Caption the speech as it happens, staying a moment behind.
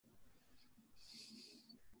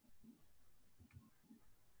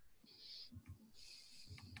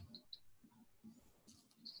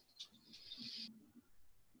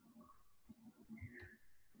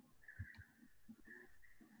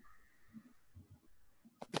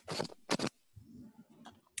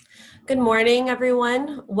Good morning,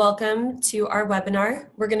 everyone. Welcome to our webinar.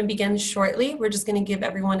 We're going to begin shortly. We're just going to give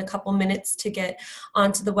everyone a couple minutes to get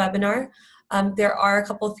onto the webinar. There are a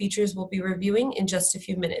couple of features we'll be reviewing in just a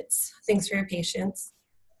few minutes. Thanks for your patience.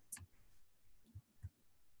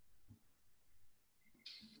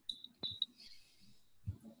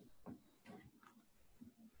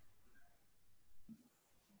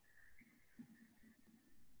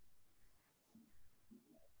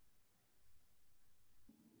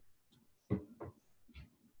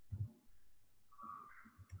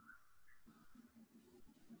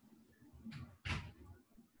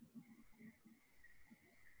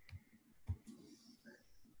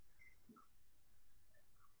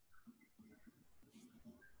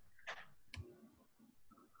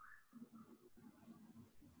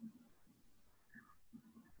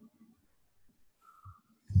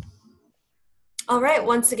 All right,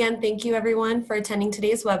 once again, thank you everyone for attending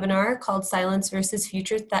today's webinar called Cylance versus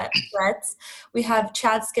Future Threats. We have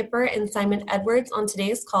Chad Skipper and Simon Edwards on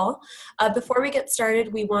today's call. Before we get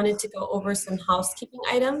started, we wanted to go over some housekeeping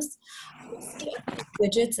items. You see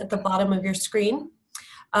widgets at the bottom of your screen.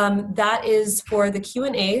 That is for the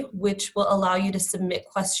Q&A, which will allow you to submit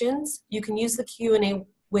questions. You can use the Q&A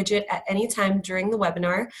widget at any time during the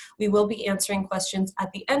webinar. We will be answering questions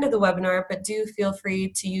at the end of the webinar, but do feel free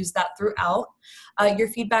to use that throughout. Your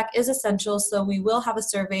feedback is essential, so we will have a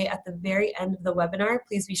survey at the very end of the webinar.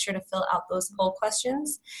 Please be sure to fill out those poll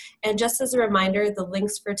questions. And just as a reminder, the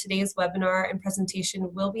links for today's webinar and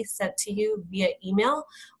presentation will be sent to you via email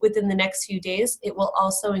within the next few days. It will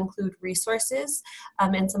also include resources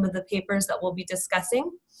and some of the papers that we'll be discussing.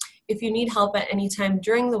 If you need help at any time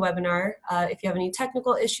during the webinar, if you have any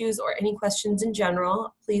technical issues or any questions in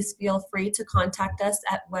general, please feel free to contact us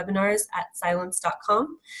at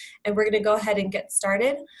webinars@cylance.com. And we're going to go ahead and get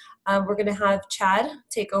started. We're going to have Chad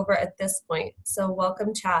take over at this point. So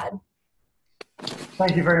welcome, Chad.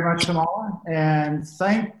 Thank you very much, Shamala. And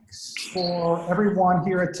thanks for everyone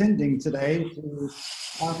here attending today to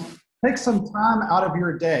take some time out of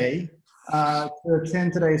your day to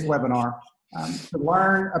attend today's webinar. To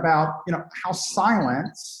learn about how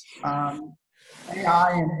Cylance,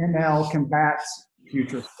 AI and ML combats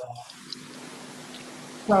future threats.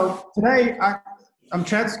 So today I'm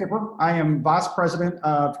Chad Skipper. I am Vice President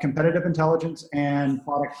of Competitive Intelligence and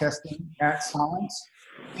Product Testing at Cylance.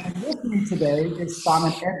 And with me today is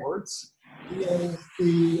Simon Edwards. He is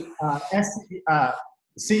the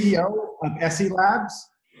CEO of SE Labs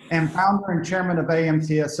and founder and chairman of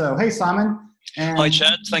AMTSO. Hey, Simon. And hi,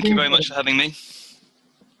 Chad. Thank you very much for having me.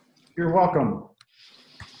 You're welcome.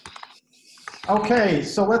 Okay,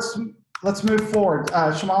 so let's move forward.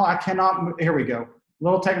 Shamal, I cannot. Here we go.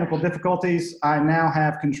 Little technical difficulties. I now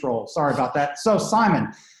have control. Sorry about that. So,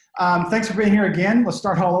 Simon, thanks for being here again. Let's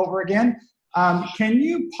start all over again. Can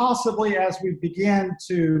you possibly, as we begin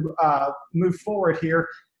to move forward here,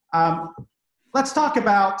 let's talk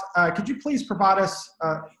about, could you please provide us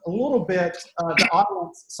a little bit, the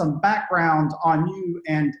audience, some background on you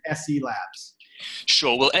and SE Labs?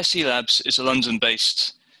 Sure. Well, SE Labs is a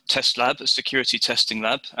London-based test lab, a security testing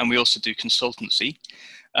lab, and we also do consultancy.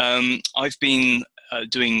 I've been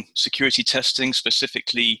doing security testing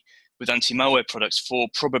specifically with anti-malware products for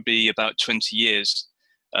probably about 20 years.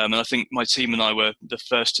 And I think my team and I were the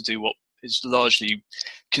first to do what is largely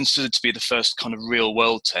considered to be the first kind of real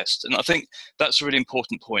world test. And I think that's a really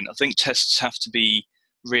important point. I think tests have to be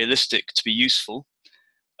realistic to be useful.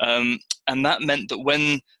 And that meant that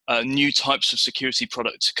when new types of security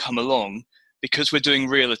products come along, because we're doing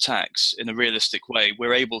real attacks in a realistic way,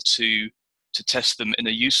 we're able to test them in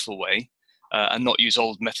a useful way and not use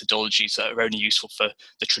old methodologies that are only useful for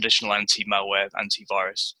the traditional anti-malware,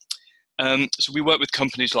 antivirus. So we work with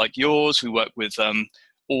companies like yours, we work with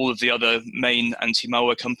all of the other main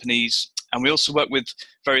anti-malware companies. And we also work with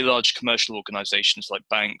very large commercial organizations like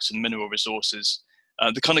banks and mineral resources,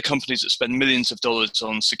 the kind of companies that spend millions of dollars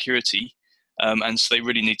on security. And so they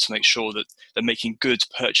really need to make sure that they're making good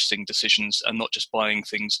purchasing decisions and not just buying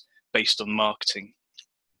things based on marketing.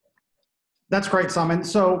 That's great, Simon.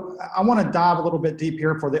 So I want to dive a little bit deep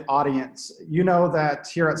here for the audience. You know that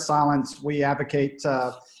here at Cylance, we advocate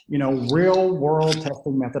real world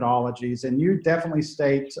testing methodologies, and you definitely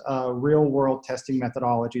state real world testing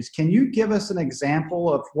methodologies. Can you give us an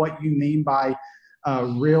example of what you mean by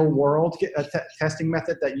real world testing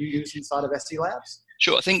method that you use inside of SE Labs?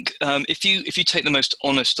 Sure. I think if you take the most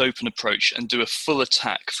honest, open approach and do a full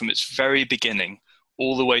attack from its very beginning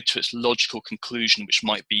all the way to its logical conclusion, which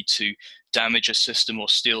might be to damage a system or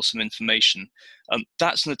steal some information,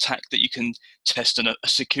 that's an attack that you can test in a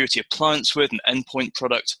security appliance with, an endpoint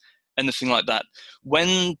product, anything like that.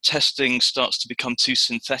 When testing starts to become too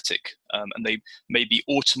synthetic, and they maybe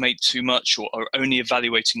automate too much, or are only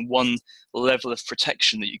evaluating one level of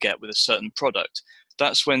protection that you get with a certain product,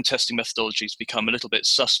 that's when testing methodologies become a little bit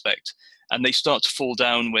suspect, and they start to fall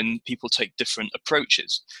down when people take different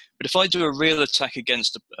approaches. But if I do a real attack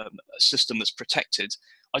against a system that's protected,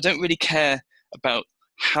 I don't really care about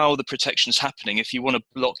how the protection is happening. If you want to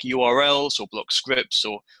block URLs or block scripts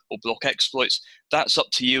or block exploits, that's up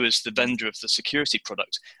to you as the vendor of the security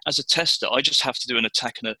product. As a tester, I just have to do an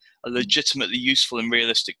attack in a legitimately useful and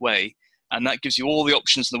realistic way, and that gives you all the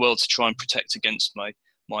options in the world to try and protect against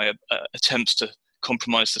my attempts to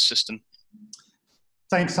compromise the system.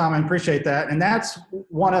 Thanks, Simon. Appreciate that. And that's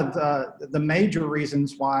one of the major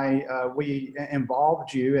reasons why we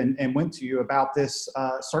involved you and went to you about this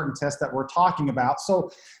certain test that we're talking about.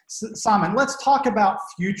 So, Simon, let's talk about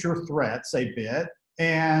future threats a bit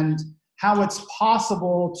and how it's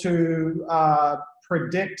possible to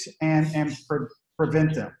predict and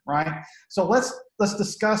prevent them, right? So let's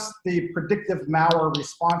discuss the predictive malware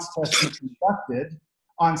response test we conducted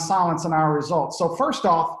on Cylance and our results. So first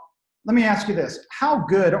off, let me ask you this. How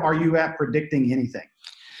good are you at predicting anything?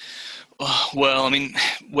 Well, I mean,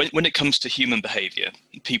 when it comes to human behavior,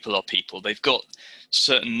 people are people. They've got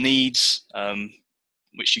certain needs,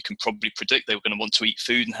 which you can probably predict. They're going to want to eat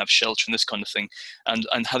food and have shelter and this kind of thing.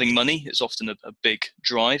 And having money is often a big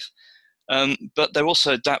drive. But they're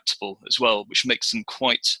also adaptable as well, which makes them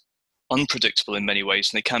quite unpredictable in many ways,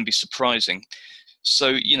 and they can be surprising.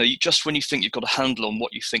 So, just when you think you've got a handle on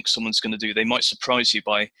what you think someone's going to do, they might surprise you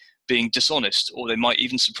by being dishonest, or they might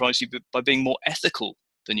even surprise you by being more ethical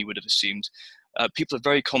than you would have assumed. People are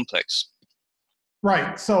very complex.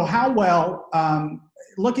 Right. So how well,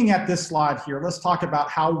 looking at this slide here, let's talk about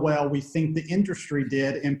how well we think the industry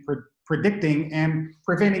did in predicting and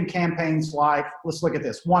preventing campaigns like, let's look at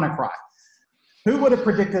this, WannaCry. Who would have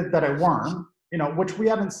predicted that a worm, which we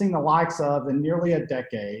haven't seen the likes of in nearly a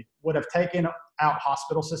decade, would have taken out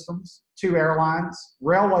hospital systems, 2 airlines,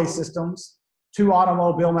 railway systems, 2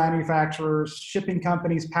 automobile manufacturers, shipping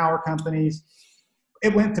companies, power companies.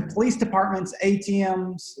 It went to police departments,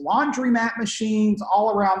 ATMs, laundromat machines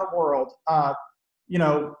all around the world.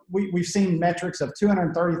 We've seen metrics of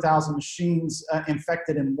 230,000 machines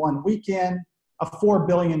infected in one weekend, a $4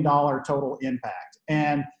 billion total impact.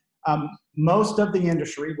 And most of the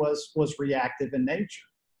industry was reactive in nature.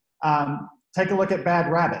 Take a look at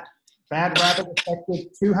Bad Rabbit. Bad Rabbit affected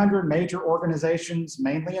 200 major organizations,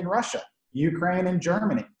 mainly in Russia, Ukraine, and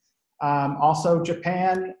Germany. Also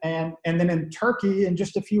Japan, and then in Turkey in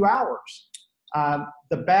just a few hours.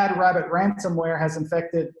 The Bad Rabbit ransomware has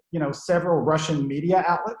infected, several Russian media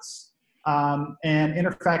outlets, and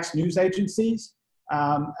Interfax news agencies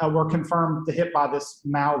were confirmed to hit by this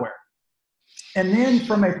malware. And then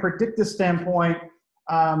from a predictive standpoint,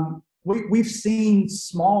 we've seen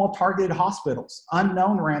small targeted hospitals,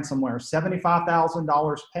 unknown ransomware,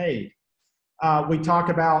 $75,000 paid. We talk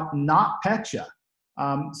about NotPetya.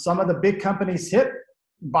 Some of the big companies hit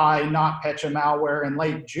by NotPetya malware in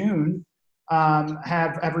late June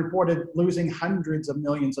have reported losing hundreds of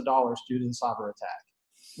millions of dollars due to the cyber attack.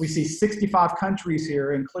 We see 65 countries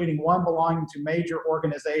here, including one belonging to major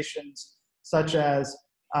organizations such as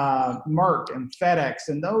Merck and FedEx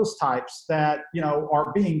and those types that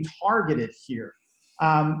are being targeted here.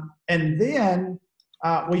 And then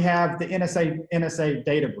we have the NSA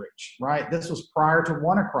data breach, right? This was prior to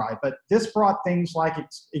WannaCry, but this brought things like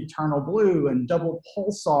Eternal Blue and Double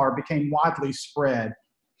Pulsar became widely spread.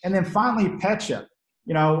 And then finally, Petya.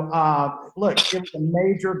 Look, it was a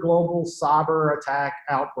major global cyber attack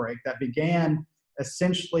outbreak that began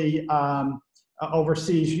essentially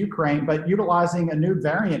overseas Ukraine, but utilizing a new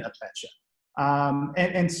variant of Petya.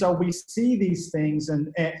 And so we see these things,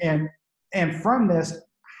 and from this,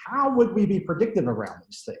 how would we be predictive around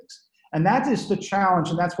these things? And that is the challenge,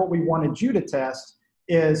 and that's what we wanted you to test,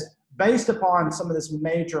 is based upon some of this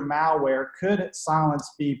major malware, could Cylance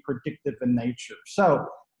be predictive in nature? So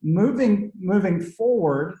moving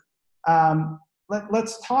forward,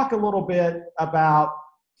 let's talk a little bit about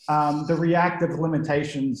the reactive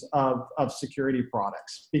limitations of security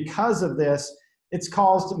products. Because of this, it's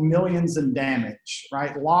caused millions in damage,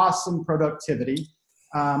 right? Loss in productivity,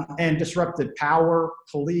 and disrupted power,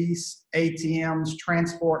 police, ATMs,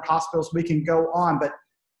 transport, hospitals. We can go on, but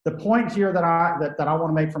the point here that I want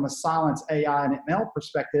to make from a Cylance AI and ML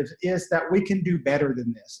perspective is that we can do better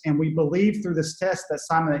than this. And we believe through this test that,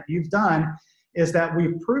 Simon, that you've done, is that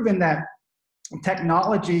we've proven that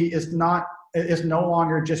technology is no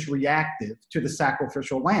longer just reactive to the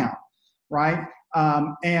sacrificial lamb, right?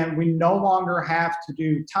 And we no longer have to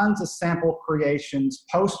do tons of sample creations,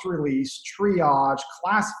 post-release, triage,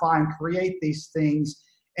 classify, and create these things,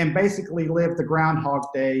 and basically live the Groundhog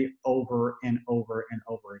Day over and over and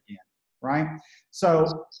over again, right?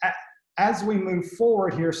 So as we move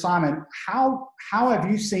forward here, Simon, how have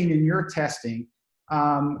you seen in your testing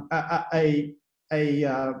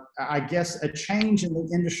I guess, a change in the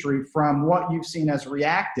industry from what you've seen as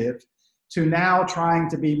reactive to now trying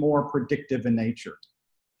to be more predictive in nature?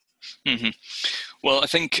 Mm-hmm. Well, I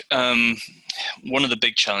think one of the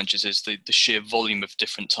big challenges is the sheer volume of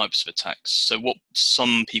different types of attacks. So what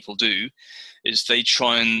some people do is they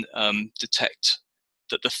try and detect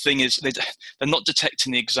that the thing is, they're not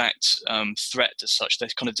detecting the exact threat as such. They're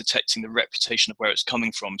kind of detecting the reputation of where it's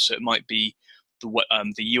coming from. So it might be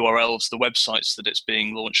the URLs, the websites that it's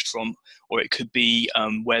being launched from, or it could be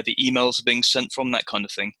where the emails are being sent from, that kind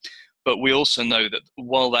of thing. But we also know that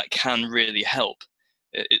while that can really help,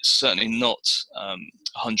 it's certainly not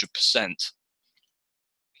 100%.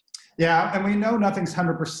 Yeah, and we know nothing's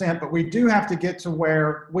 100%, but we do have to get to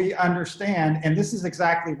where we understand, and this is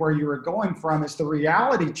exactly where you were going from, is the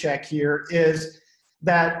reality check here is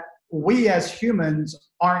that we as humans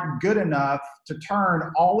aren't good enough to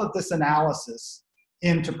turn all of this analysis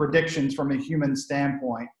into predictions from a human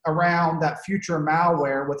standpoint around that future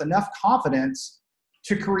malware with enough confidence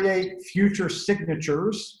to create future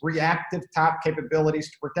signatures, reactive type capabilities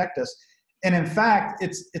to protect us. And in fact,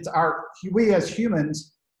 we as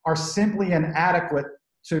humans are simply inadequate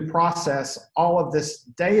to process all of this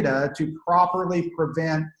data to properly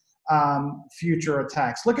prevent future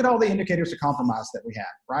attacks. Look at all the indicators of compromise that we have,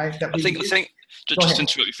 right? I think just to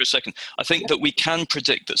interrupt you for a second, I think that we can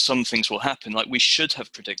predict that some things will happen. Like we should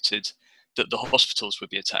have predicted that the hospitals would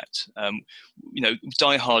be attacked.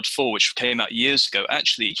 Die Hard 4, which came out years ago,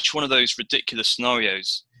 actually each one of those ridiculous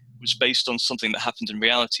scenarios was based on something that happened in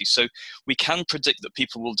reality. So we can predict that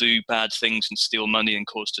people will do bad things and steal money and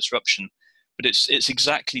cause disruption, but it's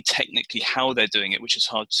exactly technically how they're doing it which is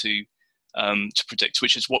hard to predict,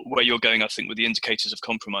 which is where you're going, I think, with the indicators of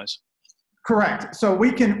compromise. Correct. So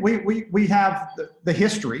we have the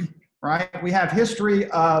history, right? We have history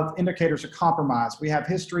of indicators of compromise. We have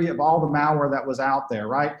history of all the malware that was out there,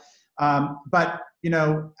 right? But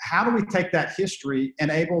how do we take that history and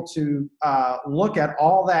able to look at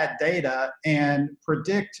all that data and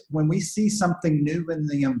predict when we see something new in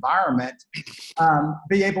the environment,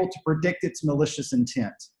 be able to predict its malicious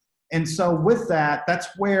intent? And so with that, that's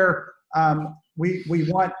where we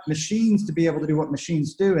want machines to be able to do what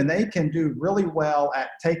machines do, and they can do really well at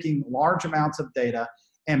taking large amounts of data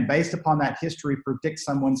and based upon that history, predict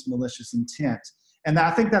someone's malicious intent. And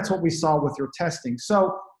I think that's what we saw with your testing.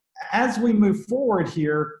 So as we move forward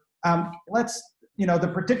here,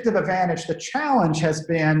 the predictive advantage, the challenge has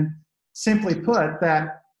been, simply put,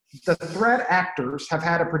 that the threat actors have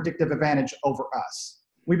had a predictive advantage over us.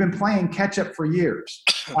 We've been playing catch up for years.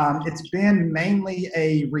 It's been mainly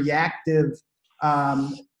a reactive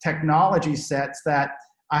technology sets that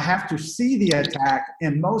I have to see the attack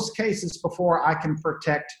in most cases before I can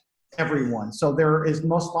protect everyone. So there is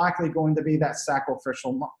most likely going to be that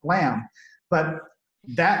sacrificial lamb. But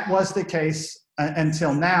that was the case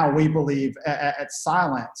until now, we believe, at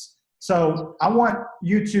Cylance. So I want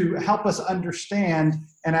you to help us understand,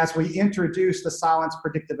 and as we introduce the Cylance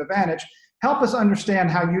predictive advantage, help us understand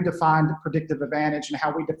how you defined predictive advantage and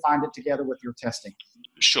how we defined it together with your testing.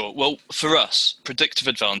 Sure. Well, for us, predictive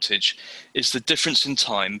advantage is the difference in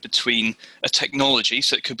time between a technology,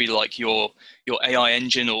 so it could be like your AI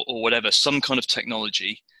engine or whatever, some kind of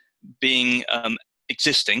technology being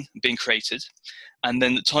existing, being created, and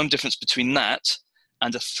then the time difference between that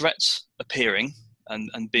and a threat appearing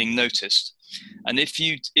and being noticed. And if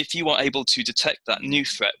you are able to detect that new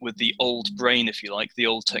threat with the old brain, if you like, the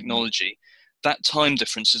old technology, that time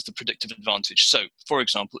difference is the predictive advantage. So, for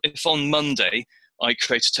example, if on Monday I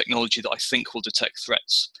create a technology that I think will detect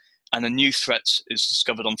threats, and a new threat is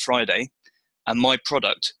discovered on Friday, and my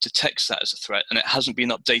product detects that as a threat, and it hasn't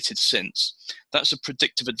been updated since, that's a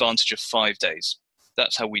predictive advantage of 5 days.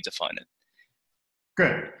 That's how we define it.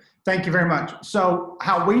 Good. Thank you very much. So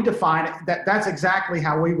how we define it, that's exactly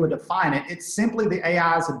how we would define it. It's simply the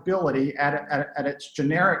AI's ability at its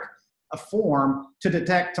generic form to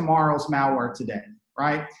detect tomorrow's malware today,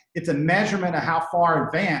 right? It's a measurement of how far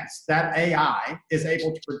advanced that AI is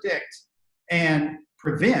able to predict and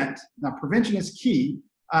prevent. Now, prevention is key.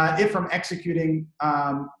 It from executing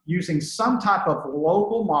using some type of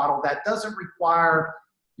local model that doesn't require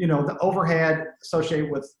the overhead associated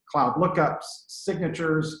with cloud lookups,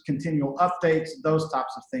 signatures, continual updates, those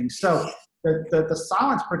types of things. So The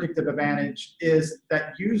Cylance predictive advantage is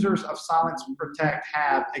that users of Cylance Protect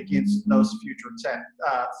have against those future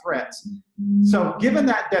threats. So given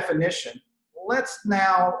that definition, let's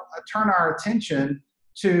now turn our attention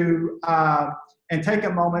to and take a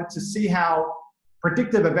moment to see how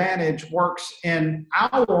predictive advantage works in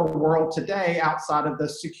our world today outside of the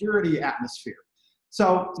security atmosphere.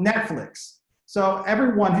 So Netflix. So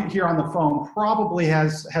everyone here on the phone probably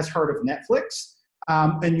has heard of Netflix,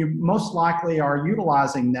 and you most likely are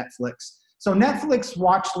utilizing Netflix. So Netflix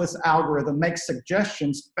watch list algorithm makes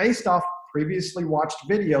suggestions based off previously watched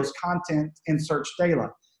videos, content, and search data.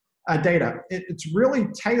 It's really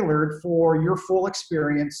tailored for your full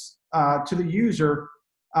experience to the user,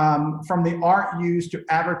 from the art used to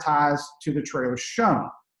advertise to the trailers shown.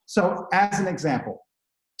 So as an example,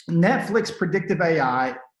 Netflix predictive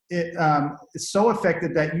AI is so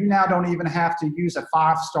effective that you now don't even have to use a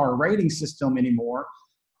 5-star rating system anymore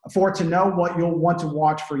for it to know what you'll want to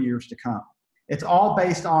watch for years to come. It's all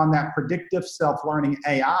based on that predictive self-learning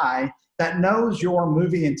AI that knows your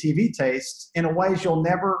movie and TV tastes in ways you'll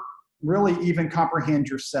never really even comprehend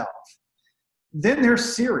yourself. Then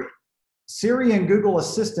there's Siri. Siri and Google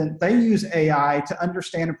Assistant, they use AI to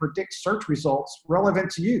understand and predict search results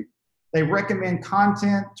relevant to you. They recommend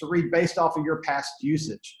content to read based off of your past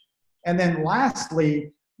usage. And then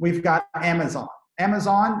lastly, we've got Amazon.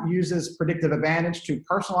 Amazon uses predictive advantage to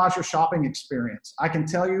personalize your shopping experience. I can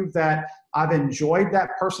tell you that I've enjoyed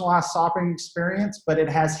that personalized shopping experience, but it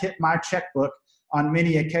has hit my checkbook on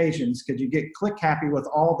many occasions because you get click happy with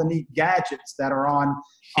all the neat gadgets that are on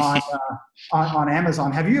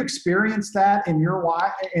Amazon. Have you experienced that in your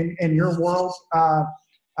world,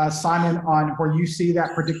 Simon, on where you see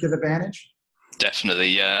that predictive advantage? Definitely,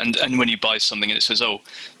 yeah. And when you buy something and it says, oh,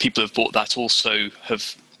 people have bought that also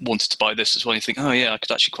have wanted to buy this as well, you think, oh yeah, I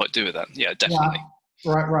could actually quite do with that. Yeah, definitely.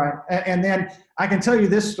 Yeah, right. And then I can tell you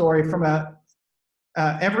this story from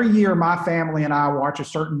every year my family and I watch a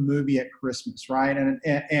certain movie at Christmas, right? And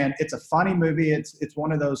it's a funny movie. It's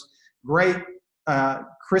one of those great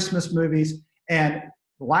Christmas movies. And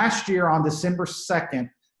last year on December 2nd,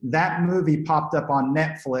 that movie popped up on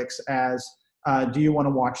Netflix as do you want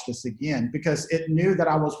to watch this again? Because it knew that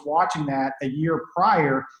I was watching that a year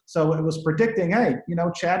prior. So it was predicting, hey,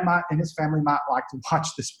 Chad and his family might like to watch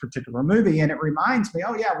this particular movie. And it reminds me,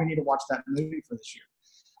 oh yeah, we need to watch that movie for this year.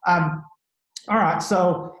 All right,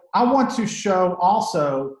 so I want to show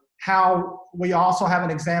also how we also have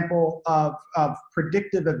an example of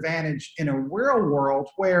predictive advantage in a real world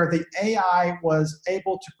where the AI was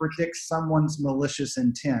able to predict someone's malicious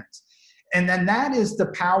intent. And then that is the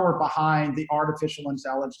power behind the artificial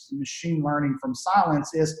intelligence and machine learning from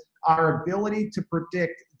Cylance, is our ability to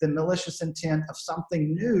predict the malicious intent of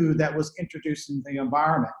something new that was introduced in the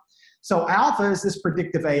environment. So Alpha is this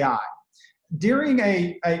predictive AI. During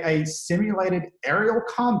a simulated aerial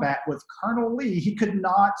combat with Colonel Lee, he could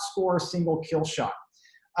not score a single kill shot.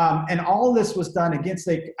 And all this was done against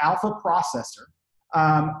the Alpha processor,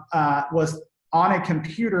 was on a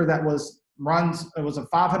computer that it was a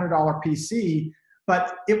 $500 PC,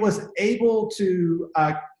 but it was able to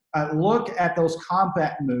look at those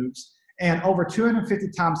combat moves and over 250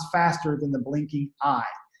 times faster than the blinking eye,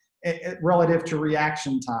 relative to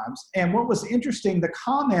reaction times. And what was interesting, the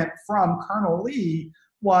comment from Colonel Lee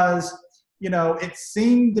was, it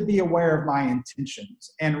seemed to be aware of my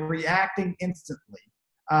intentions and reacting instantly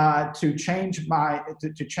to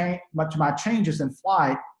my changes in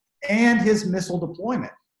flight and his missile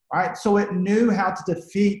deployment. Right? So it knew how to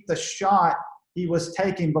defeat the shot he was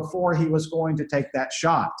taking before he was going to take that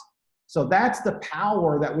shot. So that's the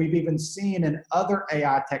power that we've even seen in other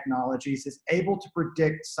AI technologies, is able to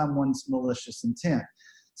predict someone's malicious intent.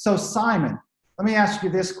 So Simon, let me ask you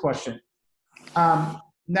this question. Now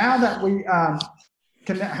that we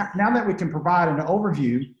can provide an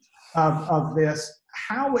overview of this,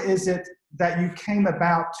 how is it that you came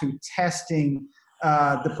about to testing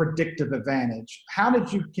the predictive advantage?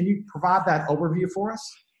 Can you provide that overview for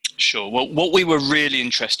us? Sure. Well, what we were really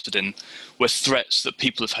interested in were threats that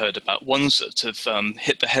people have heard about, ones that have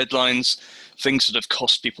hit the headlines, things that have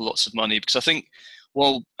cost people lots of money. Because I think,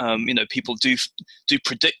 while people do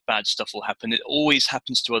predict bad stuff will happen, it always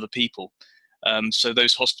happens to other people. So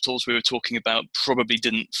those hospitals we were talking about probably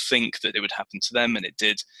didn't think that it would happen to them, and it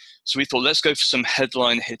did. So we thought, let's go for some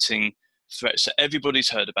headline-hitting threats that everybody's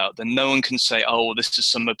heard about. Then no one can say, oh, this is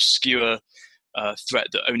some obscure threat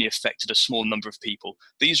that only affected a small number of people.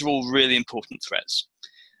 These are all really important threats.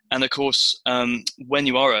 And of course, when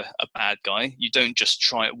you are a bad guy, you don't just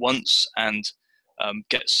try it once and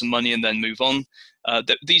get some money and then move on.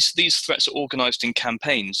 These threats are organized in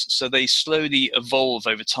campaigns, so they slowly evolve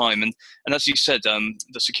over time. And as you said,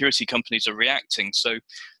 the security companies are reacting. So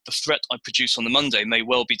the threat I produce on the Monday may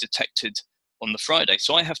well be detected on the Friday.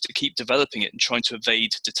 So I have to keep developing it and trying to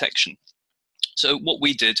evade detection. So what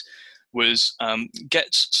we did was get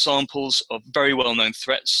samples of very well-known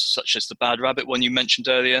threats, such as the bad rabbit one you mentioned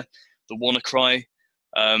earlier, the WannaCry,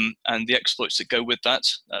 and the exploits that go with that,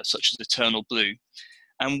 such as Eternal Blue.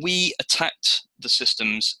 And we attacked the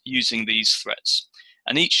systems using these threats.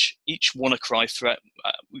 And each WannaCry threat,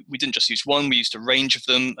 we didn't just use one, we used a range of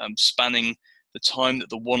them, spanning the time that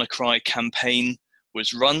the WannaCry campaign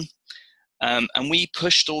was run. And we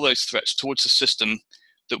pushed all those threats towards a system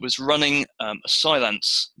that was running a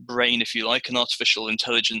Cylance brain, if you like, an artificial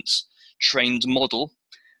intelligence trained model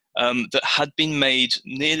that had been made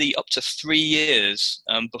nearly up to 3 years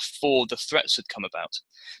before the threats had come about.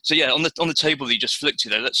 So yeah, on the table that you just flicked to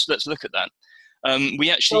there, let's look at that. We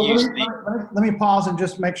actually used let me pause and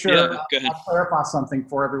just make sure I clarify something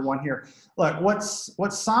for everyone here. Look,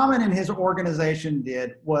 what Simon and his organization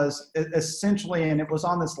did was essentially, and it was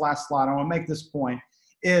on this last slide, I want to make this point,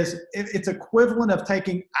 is it's equivalent of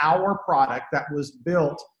taking our product that was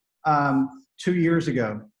built 2 years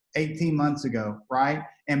ago, 18 months ago, right?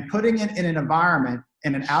 And putting it in an environment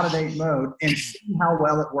in an out-of-date mode and seeing how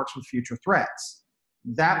well it works with future threats.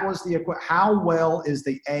 That was how well is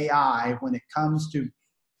the AI when it comes to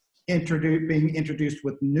being introduced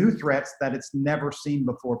with new threats that it's never seen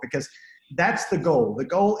before, because that's the goal. The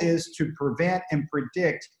goal is to prevent and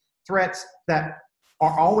predict threats that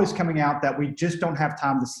are always coming out that we just don't have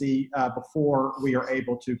time to see before we are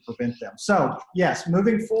able to prevent them. So yes,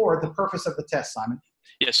 moving forward, the purpose of the test, Simon.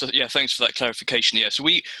 Yeah, so yeah, thanks for that clarification. Yeah, so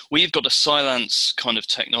we've got a Cylance kind of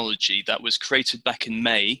technology that was created back in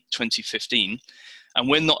May 2015, and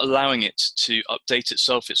we're not allowing it to update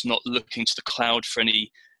itself. It's not looking to the cloud for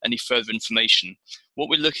any further information. What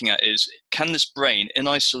we're looking at is, can this brain in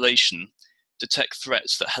isolation detect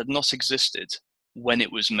threats that had not existed when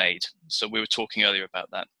it was made? So we were talking earlier about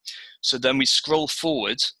that. So then we scroll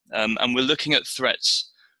forward and we're looking at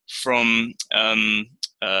threats from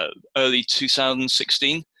early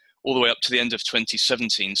 2016 all the way up to the end of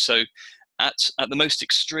 2017. So at the most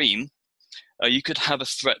extreme, you could have a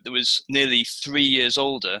threat that was nearly 3 years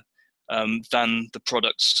older than the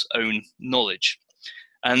product's own knowledge.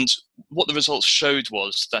 And what the results showed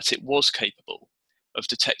was that it was capable of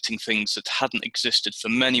detecting things that hadn't existed for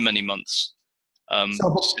many, many months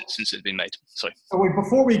since it had been made. Sorry. So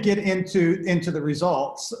before we get into the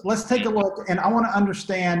results, let's take a look, and I want to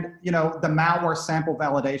understand, the malware sample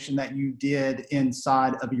validation that you did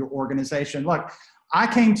inside of your organization. Look, I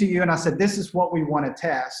came to you and I said, this is what we want to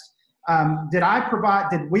test. Did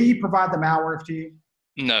we provide the malware to you?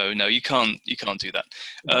 No, you can't do that.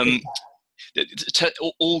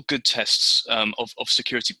 All good tests of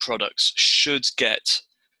security products should get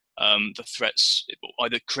the threats,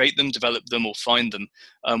 either create them, develop them, or find them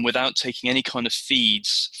without taking any kind of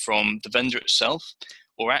feeds from the vendor itself,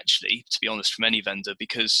 or actually, to be honest, from any vendor,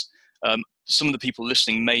 because some of the people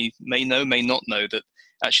listening may know, may not know that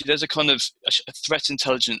actually there's a kind of a threat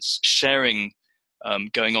intelligence sharing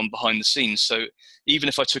going on behind the scenes. So even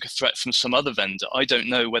if I took a threat from some other vendor, I don't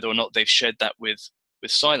know whether or not they've shared that with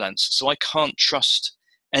Cylance. So I can't trust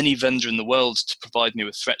any vendor in the world to provide me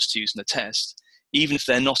with threats to use in the test, even if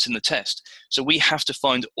they're not in the test. So we have to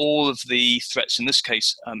find all of the threats, in this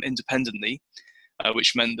case, independently,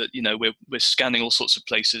 which meant that we're scanning all sorts of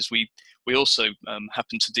places. We also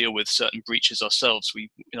happen to deal with certain breaches ourselves.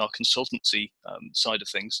 In our consultancy side of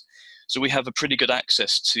things, so we have a pretty good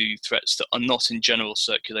access to threats that are not in general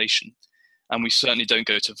circulation. And we certainly don't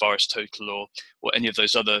go to VirusTotal or any of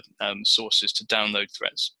those other sources to download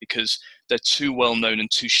threats, because they're too well known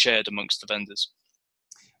and too shared amongst the vendors.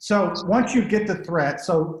 So once you get the threat,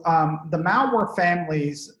 so the malware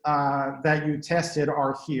families that you tested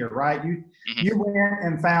are here, right? You went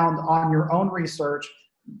and found on your own research,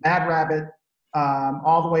 Bad Rabbit,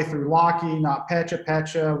 all the way through Locky, NotPetya,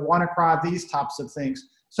 WannaCry, these types of things.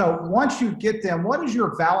 So once you get them, what is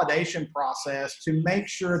your validation process to make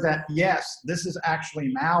sure that, yes, this is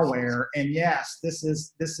actually malware, and yes, this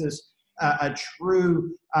is a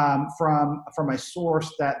true from a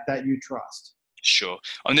source that you trust? Sure.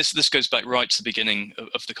 And this goes back right to the beginning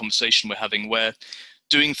of the conversation we're having, where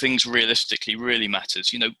doing things realistically really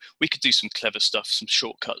matters. We could do some clever stuff, some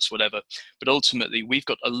shortcuts, whatever, but ultimately we've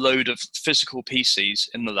got a load of physical PCs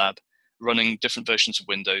in the lab running different versions of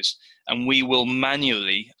Windows, and we will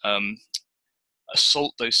manually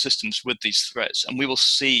assault those systems with these threats, and we will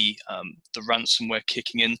see the ransomware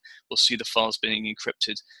kicking in. We'll see the files being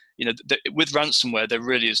encrypted. With ransomware, there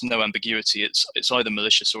really is no ambiguity. It's either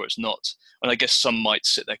malicious or it's not. And I guess some might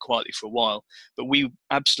sit there quietly for a while, but we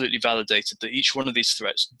absolutely validated that each one of these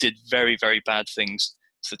threats did very, very bad things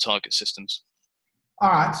to the target systems. All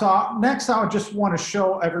right, so next I just want to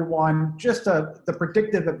show everyone just the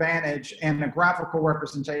predictive advantage and the graphical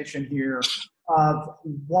representation here of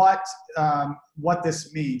what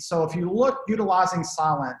this means. So if you look utilizing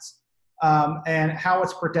Cylance and how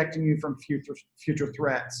it's protecting you from future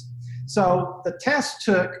threats. So the test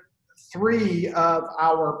took 3 of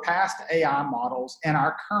our past AI models and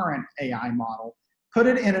our current AI model, put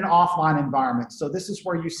it in an offline environment. So this is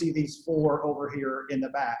where you see these 4 over here in the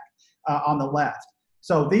back on the left.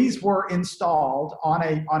 So these were installed on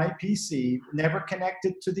a PC, never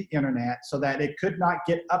connected to the internet, so that it could not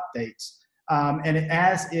get updates. And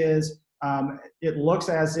it looks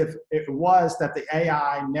as if it was that the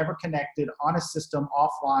AI never connected on a system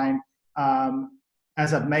offline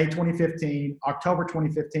as of May 2015, October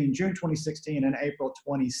 2015, June 2016, and April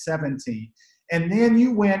 2017. And then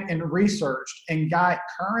you went and researched and got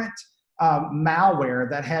current malware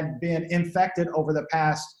that had been infected over the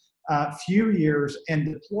past few years and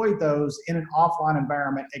deployed those in an offline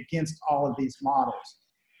environment against all of these models.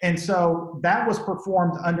 And so that was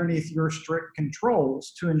performed underneath your strict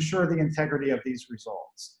controls to ensure the integrity of these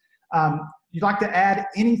results. You'd like to add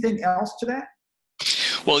anything else to that?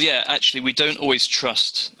 Well, yeah, actually, we don't always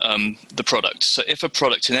trust the product. So if a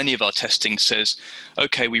product in any of our testing says,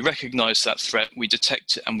 okay, we recognize that threat, we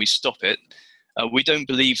detect it, and we stop it, we don't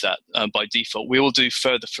believe that by default. We will do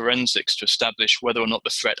further forensics to establish whether or not the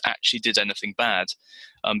threat actually did anything bad,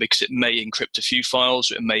 because it may encrypt a few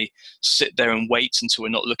files, or it may sit there and wait until we're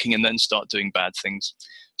not looking and then start doing bad things.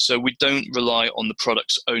 So we don't rely on the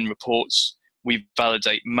product's own reports. We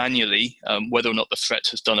validate manually whether or not the threat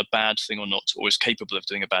has done a bad thing or not, or is capable of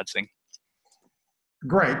doing a bad thing.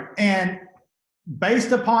 Great. And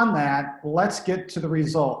based upon that, let's get to the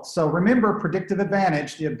results. So remember, predictive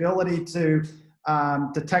advantage, the ability to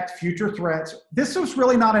detect future threats. This was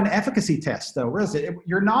really not an efficacy test, though, is it?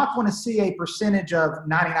 You're not going to see a percentage of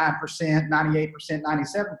 99%, 98%,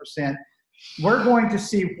 97%. We're going to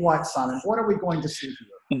see what, Simon? What are we going to see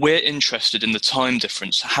here? We're interested in the time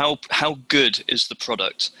difference. How good is the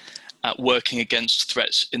product at working against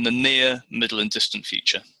threats in the near, middle, and distant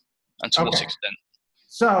future, and to what extent?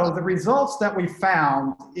 So the results that we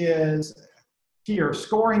found is here,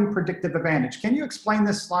 scoring predictive advantage. Can you explain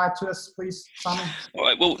this slide to us, please, Simon? All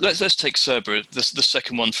right, well, let's take Cerber, the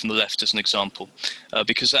second one from the left, as an example,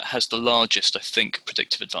 because that has the largest, I think,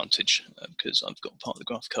 predictive advantage, because I've got part of the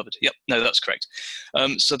graph covered. Yep, no, that's correct.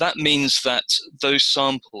 So that means that those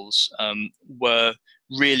samples were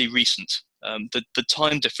really recent. The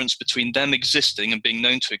time difference between them existing and being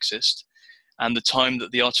known to exist and the time that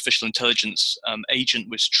the artificial intelligence agent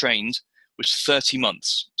was trained was 30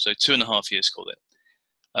 months, so 2.5 years, call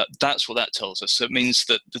it. That's what that tells us. So it means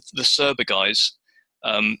that the Cerber guys,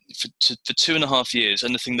 for 2.5 years,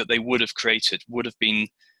 anything that they would have created would have been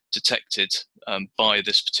detected by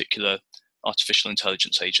this particular artificial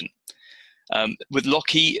intelligence agent. With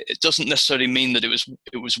Locky, it doesn't necessarily mean that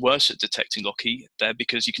it was worse at detecting Locky there,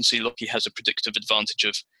 because you can see Locky has a predictive advantage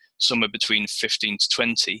of somewhere between 15 to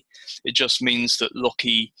 20. It just means that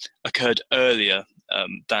Locky occurred earlier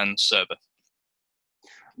than Cerber.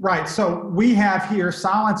 Right, so we have here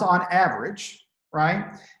Cylance on average, right,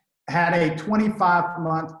 had a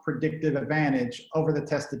 25-month predictive advantage over the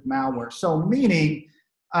tested malware. So meaning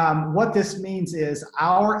what this means is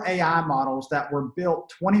our AI models that were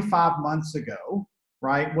built 25 months ago,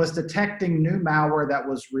 right, was detecting new malware that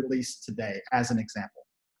was released today, as an example.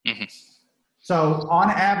 Mm-hmm. So on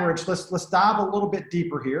average, let's dive a little bit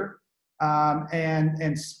deeper here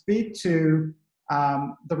and speak to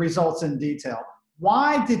the results in detail.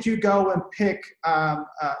 Why did you go and pick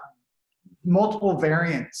multiple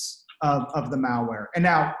variants of the malware? And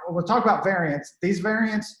now we'll talk about variants. These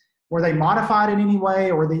variants, were they modified in any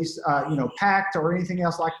way, or were these packed or anything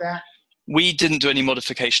else like that? We didn't do any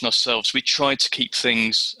modification ourselves. We tried to keep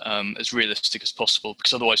things as realistic as possible,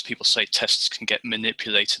 because otherwise people say tests can get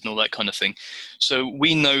manipulated and all that kind of thing. So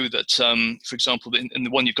we know that, for example, in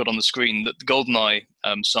the one you've got on the screen, that the GoldenEye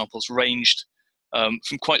samples ranged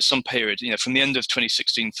from quite some period, from the end of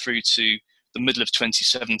 2016 through to the middle of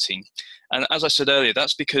 2017. And as I said earlier,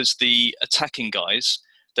 that's because the attacking guys,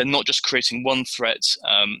 they're not just creating one threat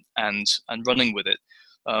and running with it.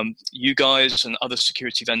 You guys and other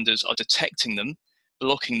security vendors are detecting them,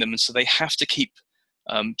 blocking them, and so they have to keep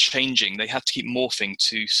changing. They have to keep morphing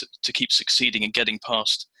to keep succeeding and getting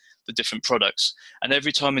past the different products. And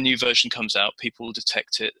every time a new version comes out, people will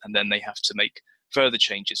detect it, and then they have to make further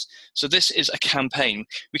changes. So this is a campaign.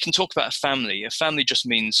 We can talk about a family. A family just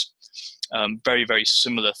means very, very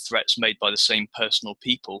similar threats made by the same person or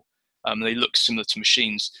people. They look similar to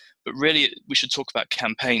machines. But really, we should talk about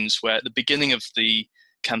campaigns where at the beginning of the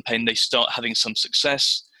campaign, they start having some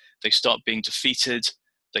success, they start being defeated,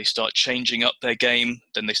 they start changing up their game,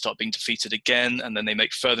 then they start being defeated again, and then they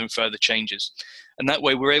make further and further changes. And that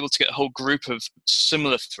way, we're able to get a whole group of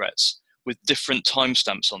similar threats with different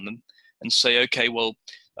timestamps on them and say, okay, well,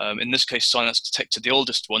 in this case, Cylance detected the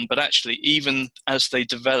oldest one, but actually, even as they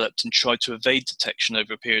developed and tried to evade detection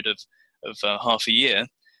over a period of half a year,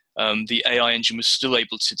 the AI engine was still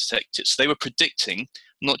able to detect it. So they were predicting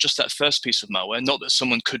not just that first piece of malware, not that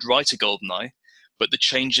someone could write a GoldenEye, but the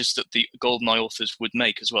changes that the GoldenEye authors would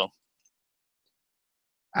make as well.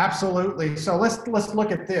 Absolutely. So let's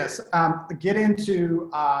look at this. Get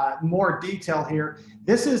into more detail here.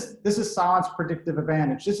 This is Cylance Predictive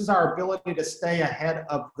Advantage. This is our ability to stay ahead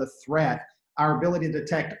of the threat, our ability to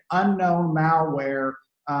detect unknown malware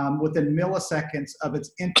within milliseconds of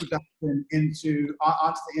its introduction onto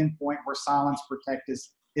the endpoint where Cylance Protect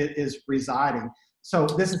is residing. So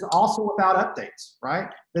this is also without updates, right?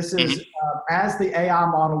 This is as the AI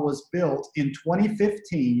model was built in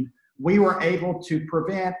 2015. We were able to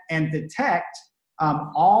prevent and detect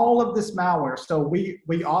all of this malware. So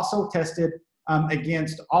we also tested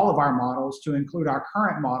against all of our models to include our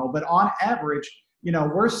current model. But on average,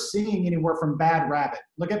 we're seeing anywhere from Bad Rabbit.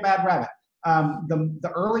 Look at Bad Rabbit.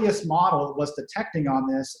 The earliest model was detecting on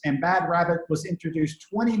this, and Bad Rabbit was introduced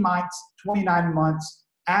 29 months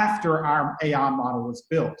after our AI model was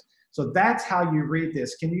built. So that's how you read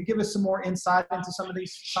this. Can you give us some more insight into some of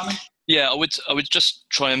these, Simon? Yeah, I would just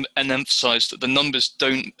try and emphasize that the numbers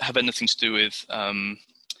don't have anything to do with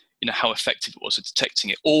how effective it was at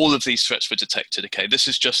detecting it. All of these threats were detected. Okay, this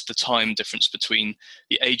is just the time difference between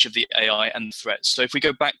the age of the AI and the threats. So if we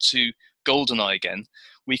go back to GoldenEye again,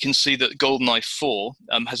 we can see that GoldenEye 4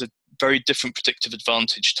 has a very different predictive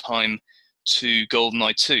advantage time to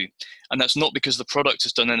GoldenEye 2. And that's not because the product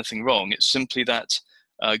has done anything wrong. It's simply that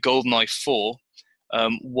GoldenEye 4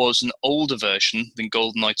 was an older version than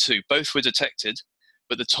GoldenEye 2. Both were detected,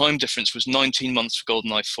 but the time difference was 19 months for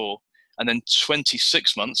GoldenEye 4 and then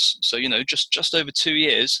 26 months, so just over 2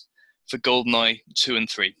 years for GoldenEye 2 and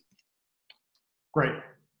 3. Great.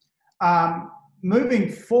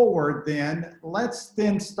 Moving forward then, let's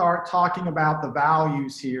then start talking about the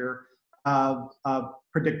values here of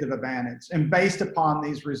predictive advantage and based upon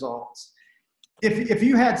these results. If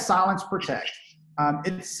you had Cylance Protect,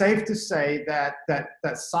 it's safe to say that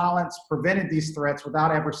Cylance prevented these threats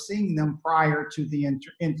without ever seeing them prior to the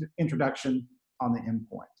introduction on the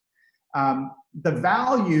endpoint. The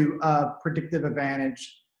value of predictive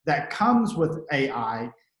advantage that comes with AI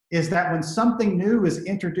is that when something new is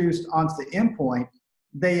introduced onto the endpoint,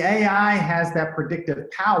 the AI has that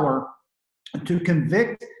predictive power to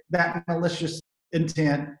convict that malicious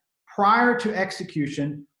intent prior to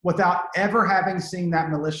execution without ever having seen that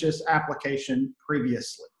malicious application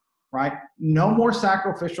previously, right? No more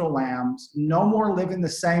sacrificial lambs, no more living the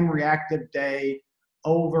same reactive day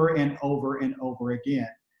over and over and over again.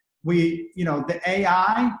 The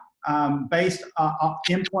AI based on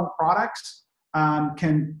endpoint products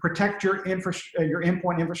can protect your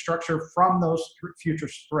endpoint infrastructure from those future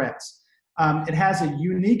threats. It has a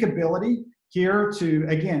unique ability here to,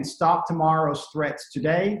 again, stop tomorrow's threats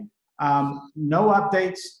today. No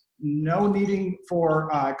updates, no needing for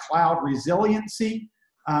cloud resiliency,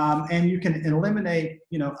 and you can eliminate,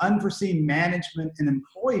 unforeseen management and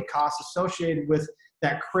employee costs associated with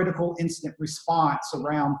that critical incident response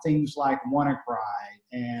around things like WannaCry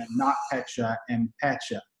and NotPetya and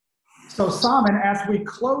Petya. So Simon, as we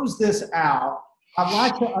close this out, I'd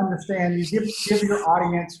like to understand, you give your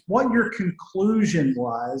audience what your conclusion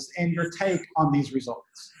was and your take on these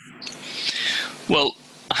results. Well,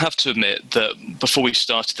 I have to admit that before we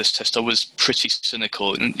started this test, I was pretty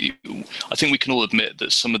cynical. And I think we can all admit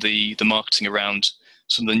that some of the marketing around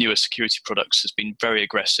some of the newer security products has been very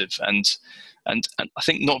aggressive and I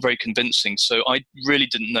think not very convincing. So I really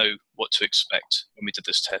didn't know what to expect when we did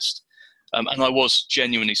this test. And I was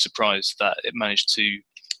genuinely surprised that it managed to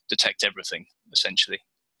detect everything, essentially.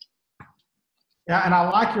 Yeah, and I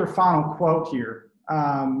like your final quote here.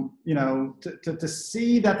 To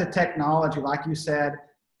see that the technology, like you said,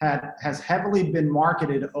 has heavily been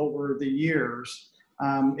marketed over the years,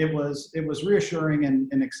 it was reassuring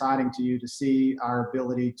and exciting to you to see our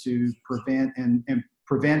ability to prevent and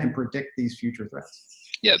predict these future threats.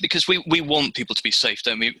 Yeah, because we want people to be safe,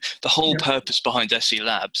 don't we? The whole purpose behind SE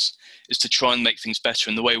Labs is to try and make things better.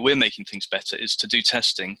 And the way we're making things better is to do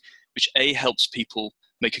testing, which helps people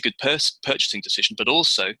make a good purchasing decision. But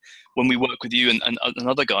also, when we work with you and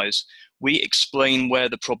other guys, we explain where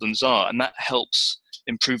the problems are, and that helps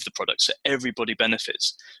improve the product, so everybody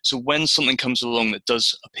benefits. So when something comes along that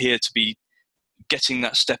does appear to be getting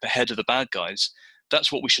that step ahead of the bad guys,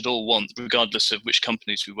 that's what we should all want, regardless of which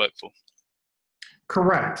companies we work for.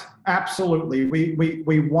 Correct. Absolutely.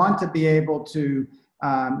 We want to be able to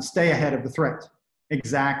stay ahead of the threat.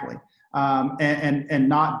 Exactly. And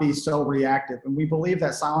not be so reactive. And we believe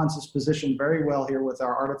that Cylance is positioned very well here with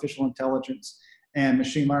our artificial intelligence and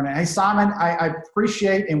machine learning. Hey, Simon, I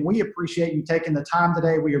appreciate, and we appreciate you taking the time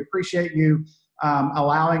today. We appreciate you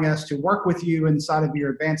allowing us to work with you inside of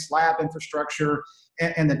your advanced lab infrastructure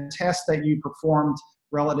and the tests that you performed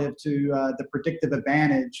relative to the predictive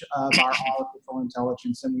advantage of our artificial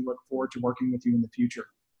intelligence. And we look forward to working with you in the future.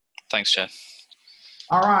 Thanks, Chad.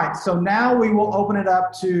 All right, so now we will open it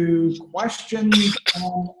up to questions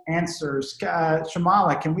and answers.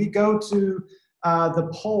 Shamala, can we go to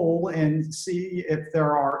the poll and see if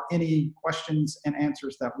there are any questions and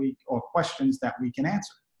answers questions that we can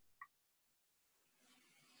answer?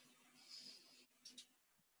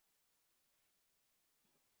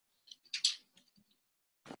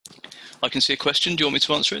 I can see a question. Do you want me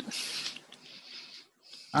to answer it?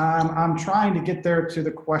 I'm trying to get there to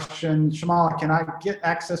the question. Shamala, can I get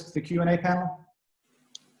access to the Q&A panel?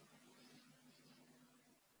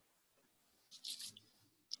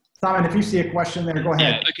 Simon, if you see a question there, go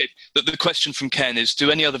ahead. Yeah, okay. The question from Ken is,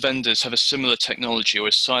 do any other vendors have a similar technology, or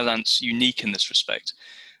is Cylance unique in this respect?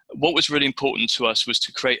 What was really important to us was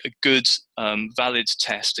to create a good, valid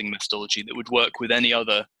testing methodology that would work with any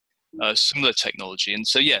other similar technology. And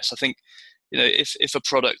so, yes, I think, if a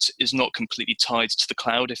product is not completely tied to the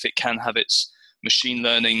cloud, if it can have its machine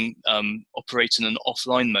learning operate in an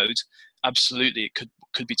offline mode, absolutely, it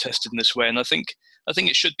could be tested in this way. And I think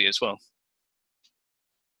it should be as well.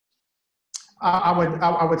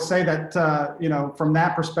 I would say that, from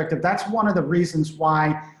that perspective, that's one of the reasons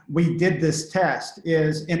why we did this test,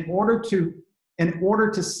 is in order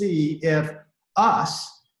to see if us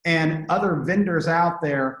and other vendors out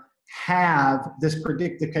there have this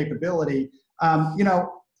predictive capability.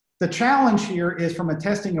 The challenge here is from a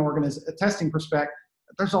testing perspective,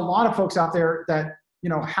 there's a lot of folks out there that,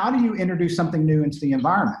 how do you introduce something new into the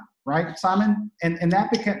environment? Right, Simon? And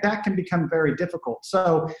that can become very difficult.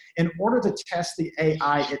 So in order to test the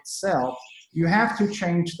AI itself, you have to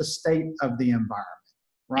change the state of the environment,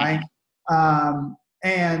 right?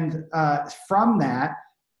 From that,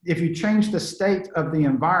 if you change the state of the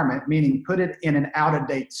environment, meaning put it in an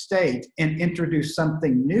out-of-date state and introduce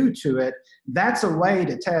something new to it, that's a way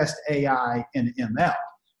to test AI and ML,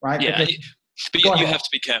 right? Yeah, but you have to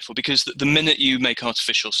be careful, because the minute you make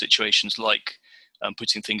artificial situations like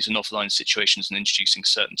putting things in offline situations and introducing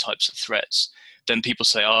certain types of threats, then people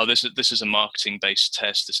say, "Oh, this is a marketing-based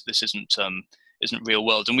test. This isn't real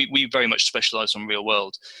world." And we very much specialize on real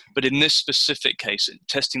world. But in this specific case,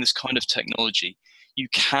 testing this kind of technology, you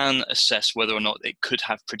can assess whether or not it could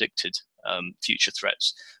have predicted future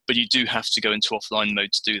threats. But you do have to go into offline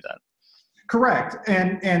mode to do that. Correct,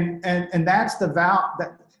 and that's the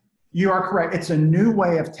that. You are correct. It's a new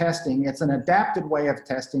way of testing. It's an adapted way of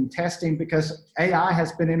testing because AI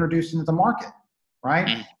has been introduced into the market,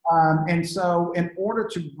 right? And so in order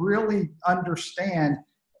to really understand,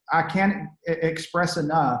 I can't express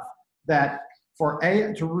enough that for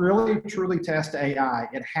AI to really truly test AI,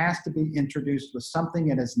 it has to be introduced with something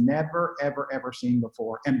it has never, ever, ever seen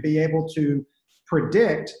before, and be able to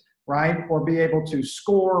predict, right? Or be able to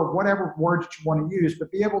score, whatever words you want to use, but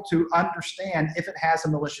be able to understand if it has a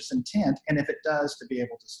malicious intent, and if it does, to be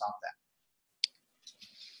able to stop that.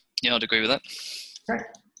 Yeah, I'd agree with that. Okay.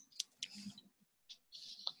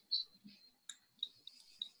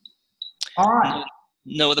 All right.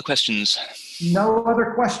 No other questions. No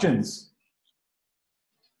other questions.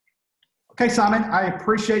 Okay, Simon, I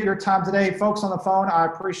appreciate your time today. Folks on the phone, I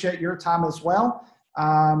appreciate your time as well.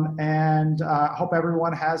 And hope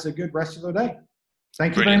everyone has a good rest of their day.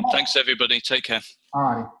 Thank you very much. Thanks, everybody. Take care. All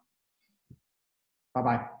righty.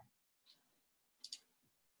 Bye-bye.